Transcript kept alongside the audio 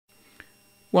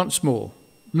Once more,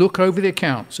 look over the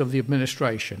accounts of the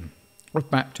administration of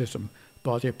baptism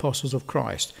by the apostles of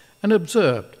Christ and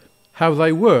observe how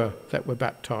they were that were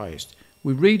baptized.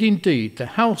 We read indeed the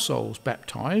households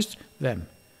baptized them,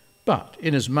 but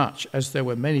inasmuch as there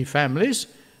were many families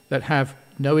that have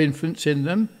no infants in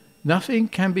them, nothing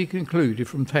can be concluded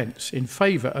from thence in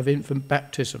favour of infant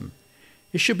baptism.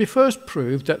 It should be first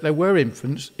proved that there were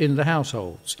infants in the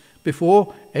households,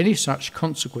 before any such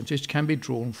consequences can be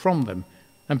drawn from them.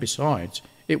 And besides,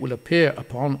 it will appear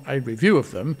upon a review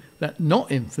of them that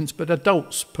not infants but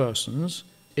adult persons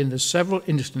in the several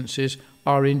instances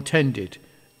are intended.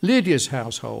 Lydia's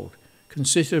household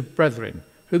consisted of brethren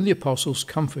whom the apostles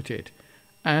comforted,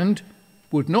 and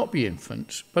would not be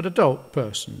infants but adult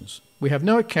persons. We have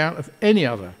no account of any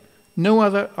other. No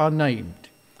other are named.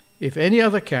 If any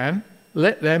other can,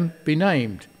 let them be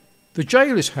named. The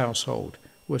jailer's household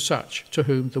were such to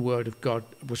whom the word of God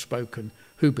was spoken,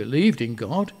 who believed in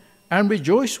God and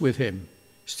rejoiced with him.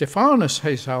 Stephanus'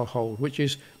 his household, which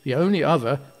is the only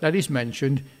other that is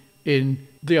mentioned in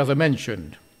the other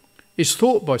mentioned, is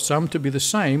thought by some to be the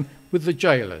same with the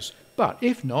jailers, but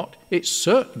if not, it's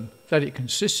certain that it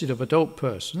consisted of adult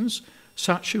persons,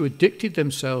 such who addicted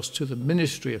themselves to the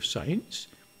ministry of saints.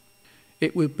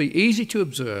 It would be easy to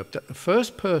observe that the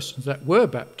first persons that were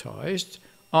baptized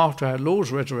after our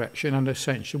Lord's resurrection and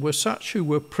ascension were such who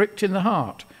were pricked in the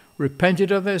heart,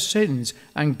 repented of their sins,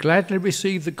 and gladly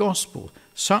received the gospel.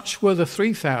 Such were the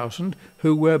 3,000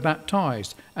 who were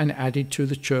baptized and added to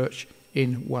the church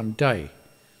in one day.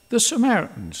 The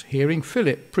Samaritans, hearing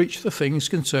Philip preach the things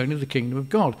concerning the kingdom of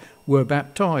God, were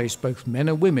baptized, both men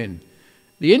and women.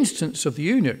 The instance of the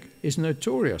eunuch is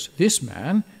notorious. This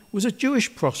man was a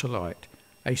Jewish proselyte.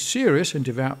 A serious and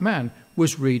devout man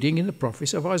was reading in the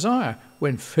prophets of Isaiah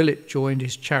when Philip joined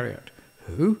his chariot,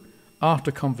 who, after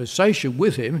conversation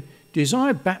with him,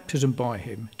 desired baptism by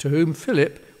him, to whom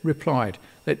Philip replied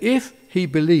that if he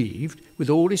believed with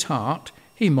all his heart,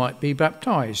 he might be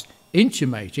baptized,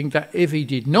 intimating that if he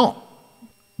did not,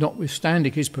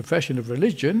 notwithstanding his profession of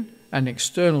religion and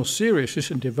external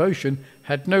seriousness and devotion,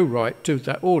 had no right to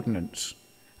that ordinance.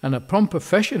 And upon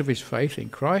profession of his faith in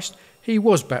Christ, he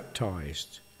was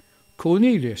baptized.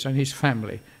 Cornelius and his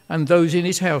family, and those in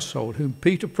his household whom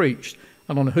Peter preached,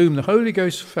 and on whom the Holy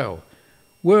Ghost fell,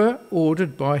 were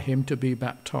ordered by him to be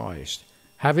baptized,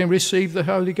 having received the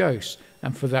Holy Ghost,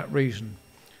 and for that reason.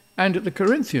 And the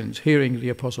Corinthians, hearing the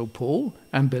Apostle Paul,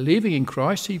 and believing in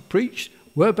Christ he preached,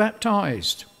 were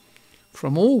baptized.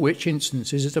 From all which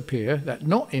instances it appears that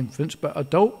not infants but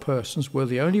adult persons were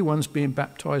the only ones being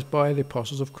baptized by the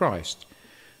apostles of Christ.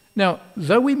 Now,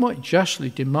 though we might justly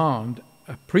demand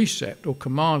a precept or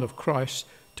command of Christ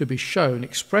to be shown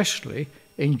expressly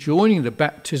in joining the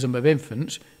baptism of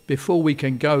infants before we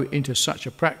can go into such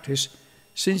a practice,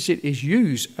 since it is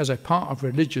used as a part of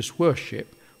religious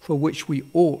worship for which we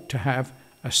ought to have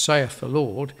a saith the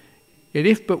Lord, yet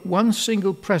if but one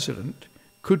single precedent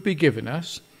could be given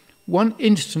us, one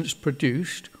instance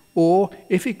produced, or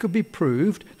if it could be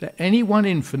proved that any one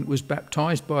infant was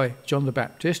baptized by John the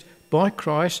Baptist, by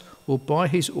Christ, or by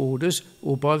his orders,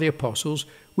 or by the apostles,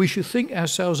 we should think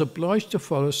ourselves obliged to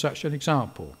follow such an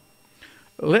example.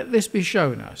 Let this be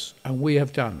shown us, and we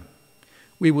have done.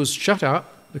 We will shut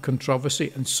up the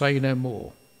controversy and say no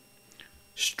more.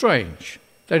 Strange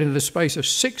that in the space of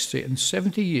 60 and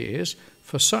 70 years,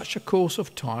 for such a course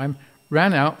of time,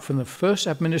 ran out from the first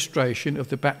administration of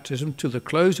the baptism to the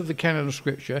close of the canon of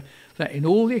Scripture, that in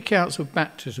all the accounts of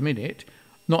baptism in it,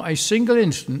 not a single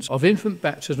instance of infant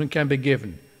baptism can be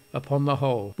given. Upon the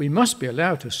whole, we must be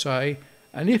allowed to say,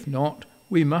 and if not,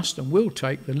 we must and will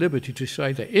take the liberty to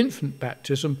say that infant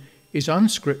baptism is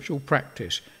unscriptural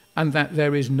practice, and that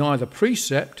there is neither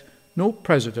precept nor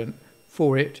precedent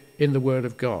for it in the Word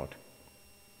of God.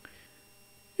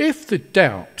 If the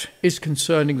doubt is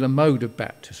concerning the mode of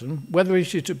baptism, whether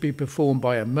it is to be performed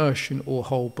by immersion or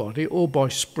whole body, or by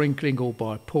sprinkling or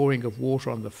by pouring of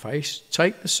water on the face,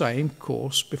 take the same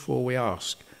course before we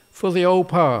ask. For the old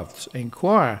paths,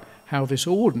 inquire how this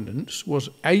ordinance was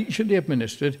anciently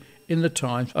administered in the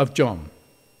times of John,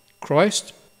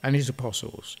 Christ and his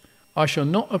apostles. I shall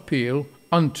not appeal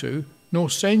unto, nor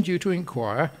send you to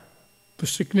inquire the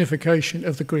signification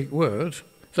of the Greek word,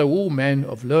 though all men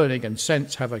of learning and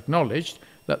sense have acknowledged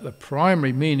that the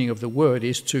primary meaning of the word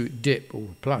is to dip or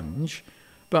plunge,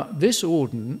 but this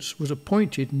ordinance was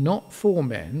appointed not for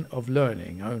men of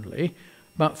learning only,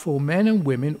 but for men and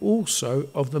women also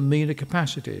of the meaner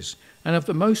capacities, and of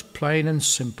the most plain and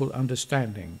simple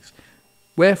understandings.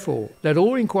 Wherefore, let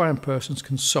all inquiring persons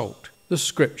consult the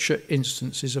Scripture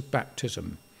instances of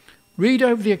baptism. Read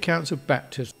over the accounts of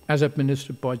baptism as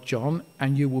administered by John,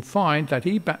 and you will find that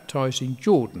he baptized in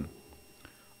Jordan.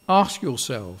 Ask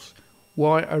yourselves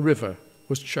why a river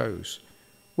was chose,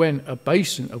 when a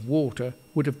basin of water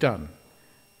would have done.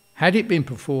 Had it been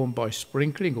performed by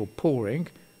sprinkling or pouring,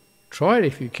 try it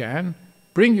if you can.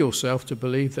 Bring yourself to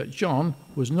believe that John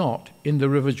was not in the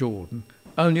river Jordan,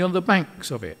 only on the banks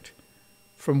of it,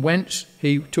 from whence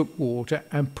he took water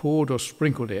and poured or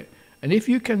sprinkled it. And if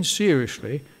you can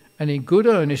seriously and in good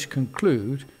earnest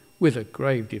conclude, with a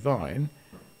grave divine,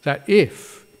 that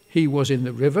if he was in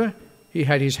the river, he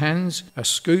had his hands a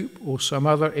scoop or some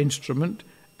other instrument,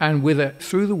 and with it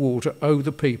threw the water over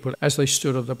the people as they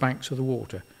stood on the banks of the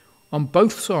water, on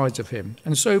both sides of him,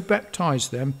 and so baptized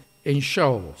them in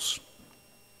shoals.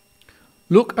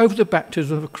 Look over the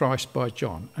baptism of Christ by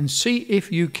John, and see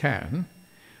if you can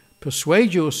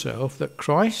persuade yourself that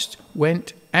Christ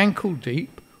went ankle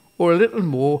deep, or a little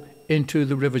more, into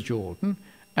the river Jordan,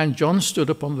 and John stood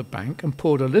upon the bank and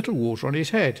poured a little water on his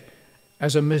head,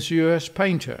 as a Messieurs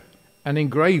painter and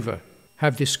engraver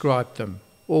have described them,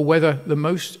 or whether the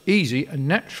most easy and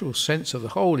natural sense of the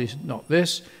whole is not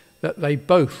this, that they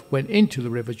both went into the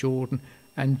river Jordan,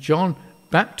 and John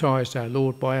baptized our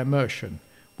Lord by immersion,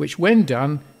 which when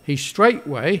done, he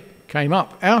straightway came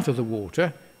up out of the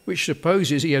water, which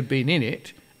supposes he had been in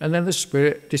it, and then the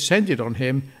Spirit descended on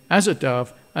him as a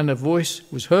dove, and a voice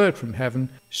was heard from heaven,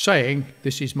 saying,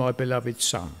 "This is my beloved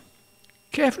Son."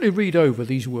 Carefully read over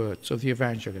these words of the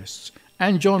evangelists.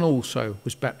 And John also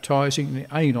was baptizing in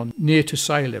Aenon, near to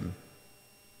Salem,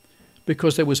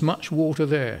 because there was much water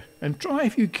there. And try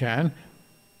if you can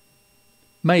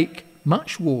make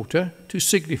much water to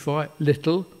signify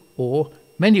little or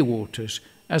many waters,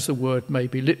 as the word may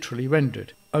be literally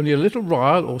rendered. Only a little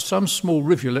rile or some small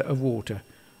rivulet of water,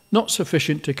 not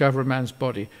sufficient to cover a man's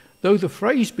body, though the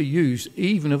phrase be used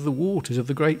even of the waters of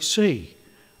the great sea.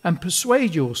 And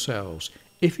persuade yourselves,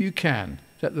 if you can,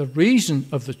 that the reason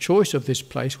of the choice of this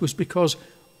place was because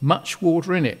much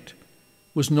water in it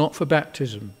was not for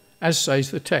baptism, as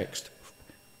says the text,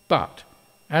 but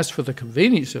as for the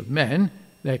convenience of men,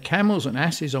 their camels and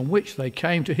asses on which they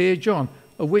came to hear John,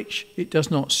 of which it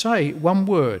does not say one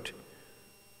word,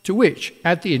 to which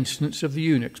add the instance of the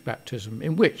eunuch's baptism,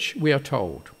 in which we are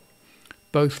told,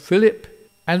 both Philip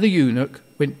and the eunuch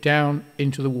went down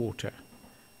into the water,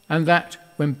 and that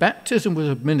when baptism was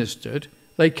administered,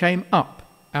 they came up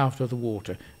out of the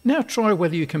water. Now try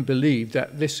whether you can believe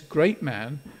that this great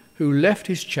man who left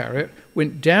his chariot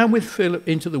went down with Philip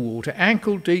into the water,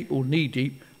 ankle deep or knee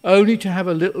deep, only to have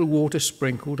a little water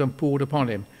sprinkled and poured upon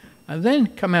him, and then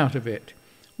come out of it,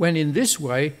 when in this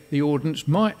way the ordinance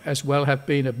might as well have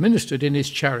been administered in his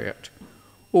chariot,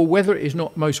 or whether it is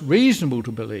not most reasonable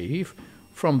to believe,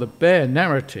 from the bare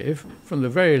narrative, from the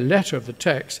very letter of the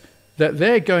text, that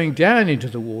their going down into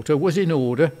the water was in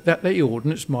order that the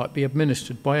ordinance might be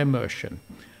administered by immersion,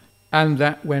 and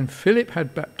that when Philip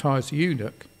had baptized the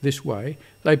eunuch this way,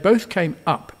 they both came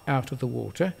up out of the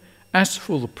water. As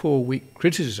for the poor weak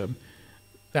criticism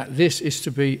that this is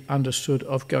to be understood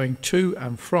of going to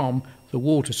and from the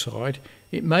waterside,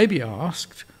 it may be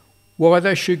asked why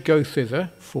they should go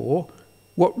thither, for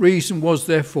what reason was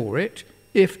there for it,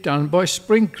 if done by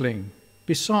sprinkling?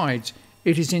 Besides,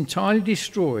 it is entirely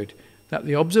destroyed that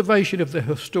the observation of the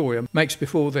historian makes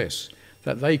before this,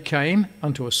 that they came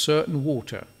unto a certain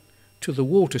water, to the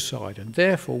waterside, and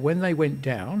therefore when they went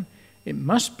down, it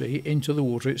must be into the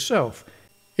water itself.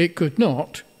 It could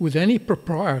not, with any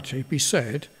propriety, be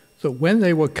said that when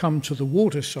they were come to the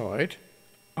waterside,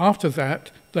 after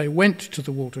that they went to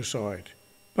the waterside.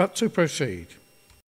 But to proceed.